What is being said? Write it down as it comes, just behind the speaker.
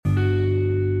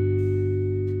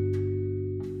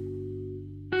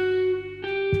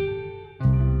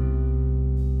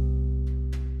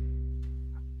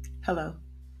Hello.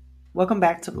 Welcome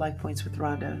back to Life Points with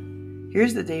Rhonda.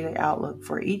 Here's the daily outlook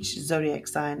for each zodiac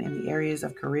sign in the areas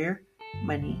of career,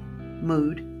 money,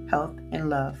 mood, health, and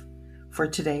love. For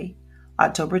today,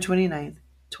 October 29th,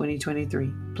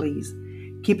 2023. Please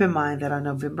keep in mind that on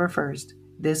November 1st,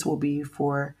 this will be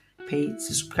for paid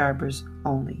subscribers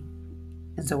only.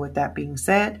 And so with that being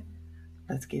said,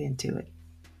 let's get into it.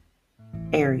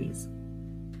 Aries.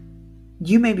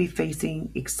 You may be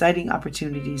facing exciting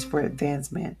opportunities for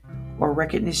advancement or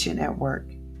recognition at work.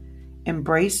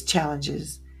 Embrace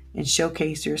challenges and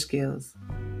showcase your skills.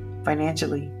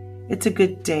 Financially, it's a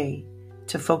good day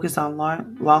to focus on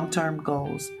long-term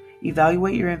goals,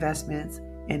 evaluate your investments,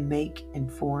 and make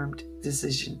informed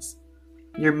decisions.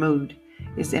 Your mood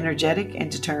is energetic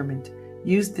and determined.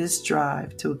 Use this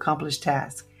drive to accomplish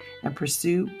tasks and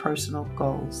pursue personal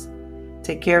goals.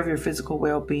 Take care of your physical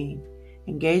well-being.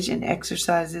 Engage in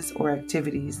exercises or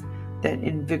activities that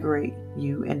invigorate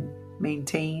you and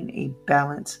maintain a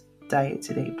balanced diet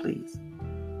today, please.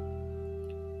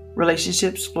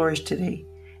 Relationships flourish today.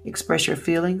 Express your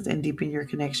feelings and deepen your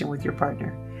connection with your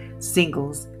partner.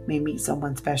 Singles may meet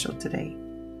someone special today.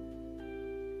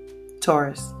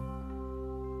 Taurus.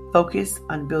 Focus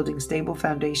on building stable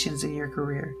foundations in your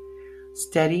career.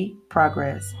 Steady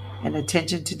progress and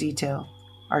attention to detail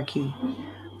are key.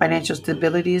 Financial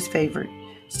stability is favored.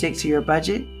 Stick to your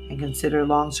budget and consider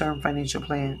long-term financial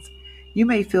plans. You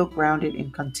may feel grounded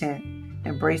and content.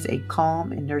 Embrace a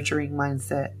calm and nurturing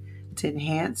mindset to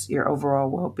enhance your overall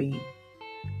well-being.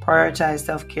 Prioritize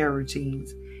self-care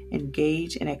routines.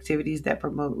 Engage in activities that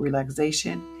promote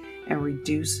relaxation and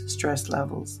reduce stress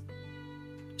levels.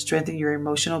 Strengthen your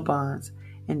emotional bonds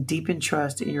and deepen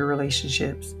trust in your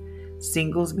relationships.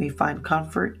 Singles may find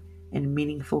comfort in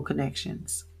meaningful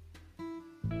connections.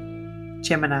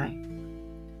 Gemini.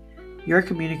 Your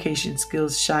communication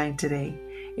skills shine today.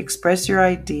 Express your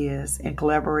ideas and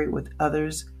collaborate with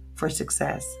others for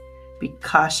success. Be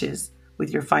cautious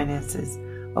with your finances.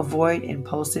 Avoid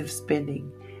impulsive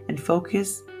spending and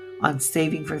focus on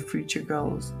saving for future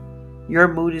goals. Your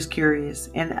mood is curious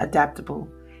and adaptable.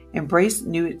 Embrace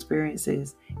new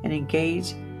experiences and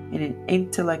engage in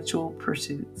intellectual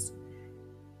pursuits.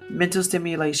 Mental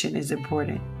stimulation is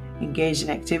important. Engage in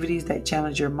activities that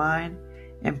challenge your mind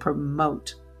and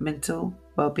promote mental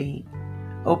well-being.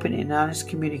 Open and honest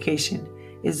communication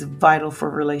is vital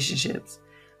for relationships.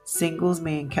 Singles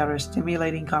may encounter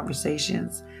stimulating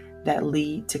conversations that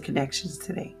lead to connections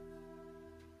today.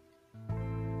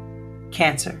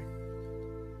 Cancer.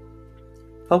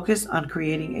 Focus on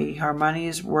creating a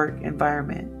harmonious work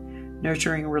environment.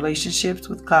 Nurturing relationships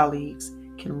with colleagues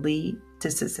can lead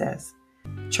to success.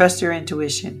 Trust your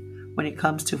intuition when it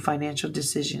comes to financial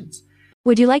decisions.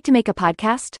 Would you like to make a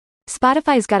podcast?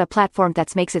 Spotify's got a platform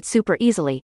that makes it super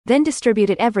easily, then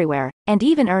distribute it everywhere, and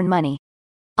even earn money.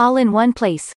 All in one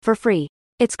place, for free.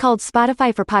 It's called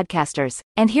Spotify for Podcasters,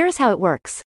 and here's how it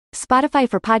works. Spotify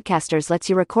for Podcasters lets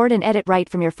you record and edit right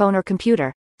from your phone or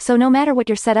computer, so no matter what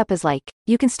your setup is like,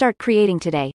 you can start creating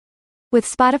today. With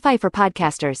Spotify for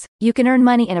Podcasters, you can earn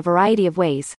money in a variety of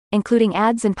ways, including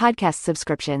ads and podcast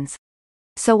subscriptions.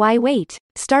 So why wait?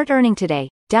 Start earning today.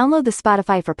 Download the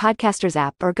Spotify for Podcasters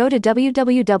app or go to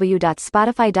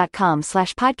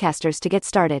www.spotify.com/podcasters to get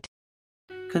started.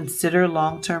 Consider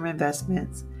long-term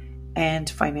investments and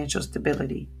financial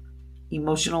stability.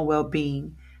 Emotional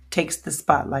well-being takes the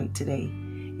spotlight today.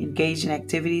 Engage in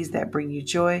activities that bring you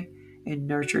joy and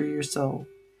nurture your soul.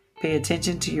 Pay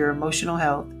attention to your emotional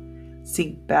health.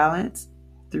 Seek balance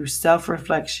through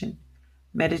self-reflection,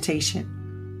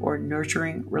 meditation, or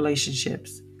nurturing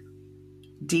relationships.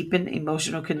 Deepen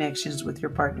emotional connections with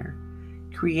your partner.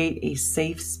 Create a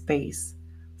safe space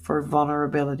for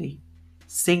vulnerability.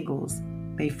 Singles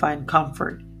may find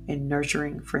comfort in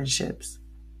nurturing friendships.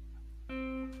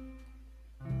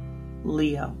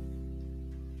 Leo.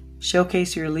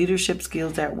 Showcase your leadership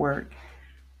skills at work.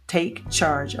 Take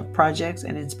charge of projects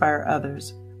and inspire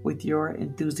others with your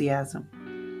enthusiasm.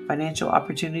 Financial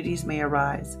opportunities may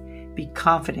arise. Be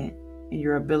confident in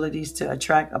your abilities to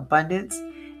attract abundance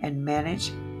and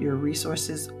manage your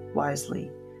resources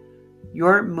wisely.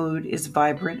 Your mood is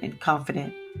vibrant and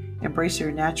confident. Embrace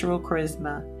your natural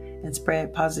charisma and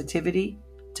spread positivity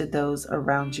to those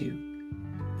around you.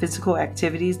 Physical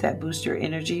activities that boost your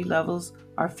energy levels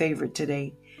are favored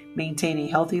today. Maintain a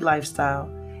healthy lifestyle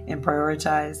and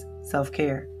prioritize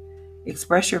self-care.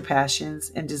 Express your passions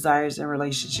and desires in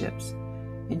relationships.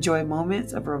 Enjoy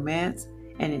moments of romance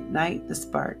and ignite the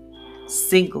spark.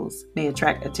 Singles may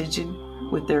attract attention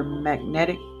with their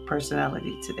magnetic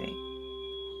personality today.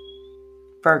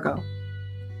 Virgo.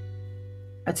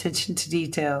 Attention to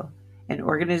detail and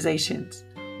organizations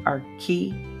are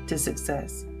key to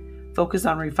success. Focus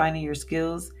on refining your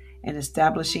skills and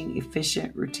establishing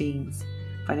efficient routines.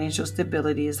 Financial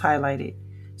stability is highlighted.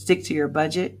 Stick to your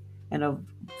budget and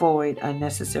avoid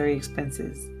unnecessary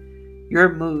expenses.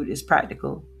 Your mood is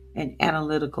practical and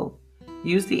analytical.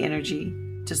 Use the energy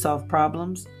to solve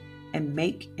problems and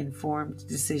make informed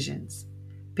decisions.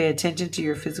 Pay attention to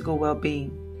your physical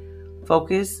well-being.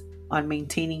 Focus on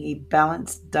maintaining a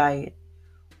balanced diet,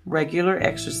 regular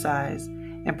exercise,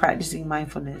 and practicing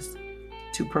mindfulness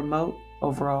to promote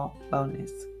overall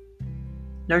wellness.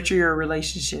 Nurture your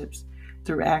relationships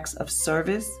through acts of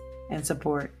service and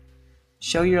support.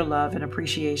 Show your love and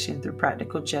appreciation through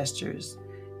practical gestures.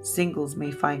 Singles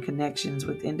may find connections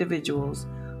with individuals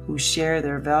who share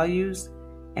their values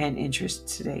and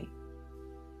interests today.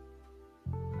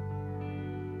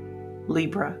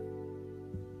 Libra.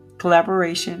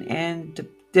 Collaboration and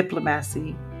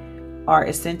diplomacy are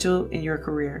essential in your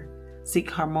career.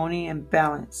 Seek harmony and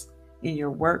balance in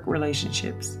your work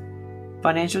relationships.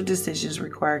 Financial decisions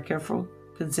require careful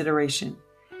consideration.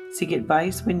 Seek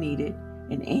advice when needed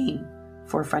and aim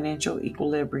for financial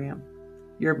equilibrium.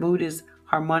 Your mood is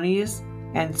harmonious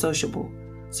and sociable.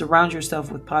 Surround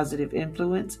yourself with positive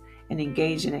influence and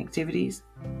engage in activities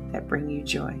that bring you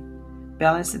joy.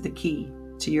 Balance is the key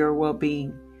to your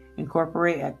well-being.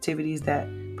 Incorporate activities that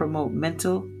promote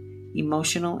mental,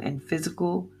 emotional, and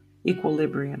physical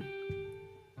equilibrium.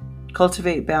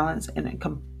 Cultivate balance and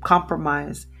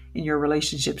compromise in your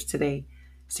relationships today.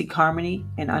 Seek harmony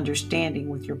and understanding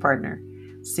with your partner.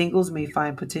 Singles may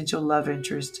find potential love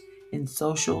interest in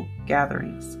social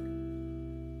gatherings.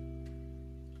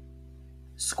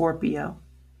 Scorpio.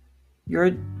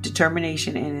 Your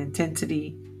determination and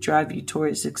intensity drive you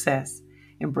towards success.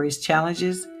 Embrace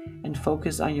challenges and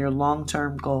focus on your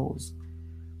long-term goals.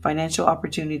 Financial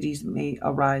opportunities may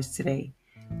arise today.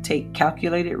 Take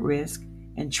calculated risk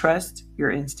and trust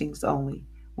your instincts only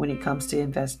when it comes to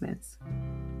investments.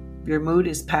 Your mood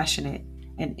is passionate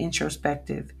and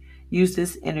introspective. Use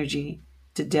this energy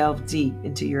to delve deep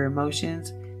into your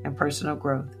emotions and personal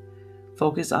growth.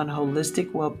 Focus on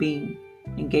holistic well-being.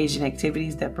 Engage in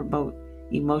activities that promote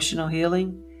emotional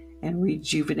healing and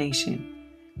rejuvenation.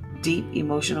 Deep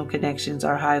emotional connections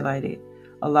are highlighted.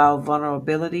 Allow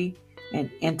vulnerability and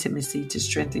intimacy to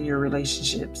strengthen your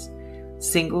relationships.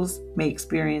 Singles may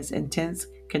experience intense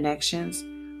connections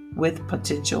with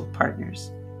potential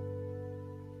partners.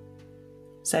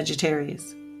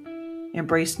 Sagittarius.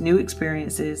 Embrace new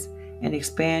experiences and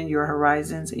expand your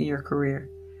horizons in your career.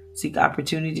 Seek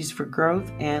opportunities for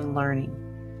growth and learning.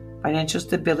 Financial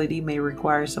stability may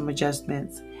require some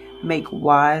adjustments. Make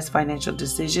wise financial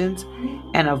decisions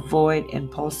and avoid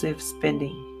impulsive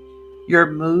spending.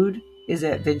 Your mood is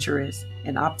adventurous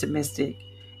and optimistic.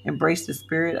 Embrace the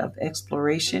spirit of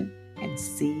exploration and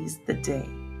seize the day.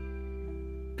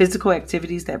 Physical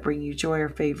activities that bring you joy are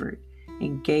favored.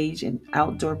 Engage in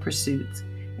outdoor pursuits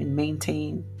and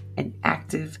maintain an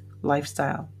active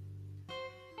lifestyle.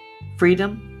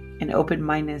 Freedom and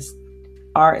open-mindedness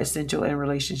are essential in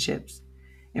relationships.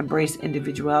 Embrace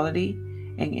individuality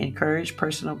and encourage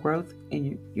personal growth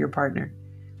in your partner.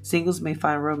 Singles may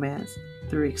find romance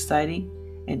through exciting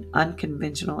and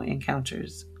unconventional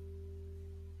encounters.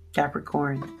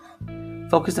 Capricorn.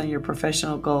 Focus on your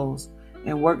professional goals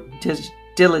and work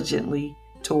diligently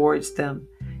towards them.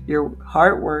 Your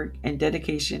hard work and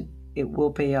dedication, it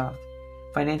will pay off.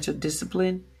 Financial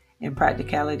discipline and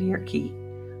practicality are key.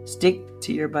 Stick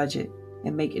to your budget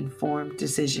and make informed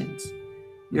decisions.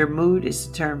 Your mood is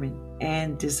determined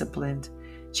and disciplined.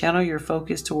 Channel your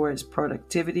focus towards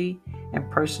productivity and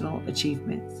personal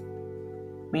achievements.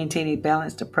 Maintain a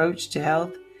balanced approach to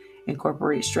health.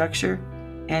 Incorporate structure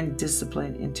and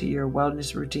discipline into your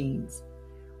wellness routines.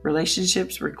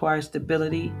 Relationships require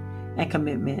stability and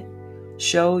commitment.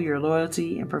 Show your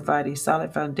loyalty and provide a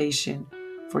solid foundation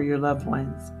for your loved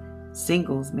ones.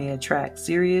 Singles may attract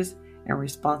serious and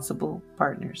responsible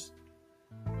partners.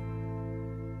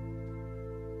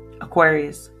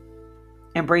 Aquarius.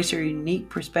 Embrace your unique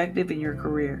perspective in your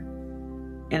career.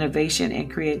 Innovation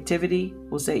and creativity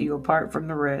will set you apart from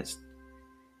the rest.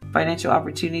 Financial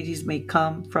opportunities may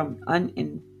come from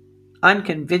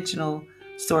unconventional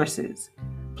sources.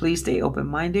 Please stay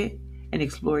open-minded and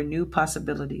explore new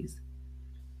possibilities.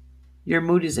 Your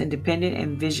mood is independent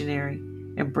and visionary.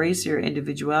 Embrace your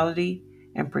individuality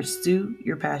and pursue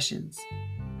your passions.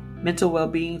 Mental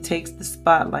well-being takes the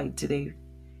spotlight today.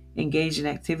 Engage in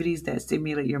activities that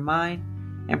stimulate your mind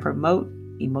and promote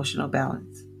emotional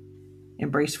balance.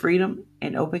 Embrace freedom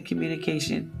and open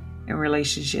communication in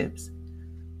relationships.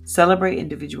 Celebrate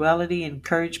individuality and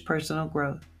encourage personal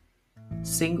growth.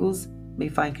 Singles may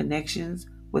find connections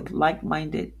with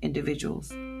like-minded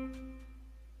individuals.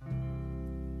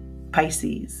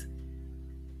 Pisces.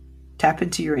 Tap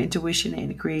into your intuition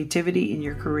and creativity in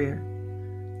your career.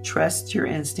 Trust your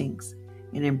instincts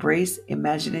and embrace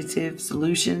imaginative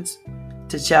solutions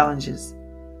to challenges.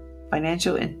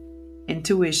 Financial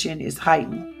intuition is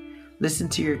heightened. Listen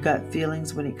to your gut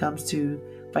feelings when it comes to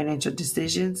financial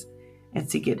decisions and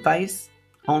seek advice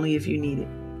only if you need it.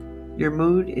 Your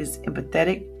mood is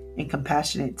empathetic and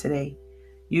compassionate today.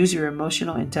 Use your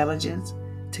emotional intelligence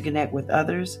to connect with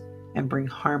others and bring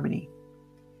harmony.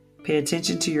 Pay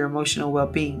attention to your emotional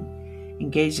well-being.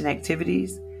 Engage in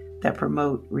activities that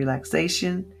promote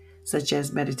relaxation, such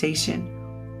as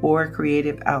meditation or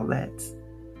creative outlets.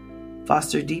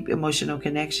 Foster deep emotional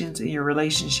connections in your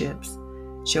relationships.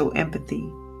 Show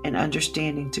empathy and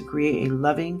understanding to create a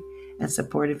loving and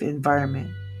supportive environment.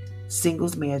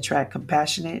 Singles may attract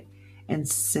compassionate and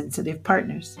sensitive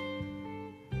partners.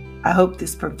 I hope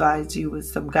this provides you with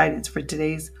some guidance for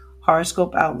today's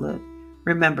horoscope outlook.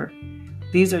 Remember,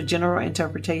 these are general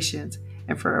interpretations,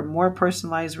 and for a more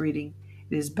personalized reading,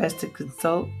 it is best to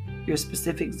consult your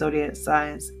specific zodiac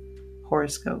sign's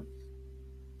horoscope.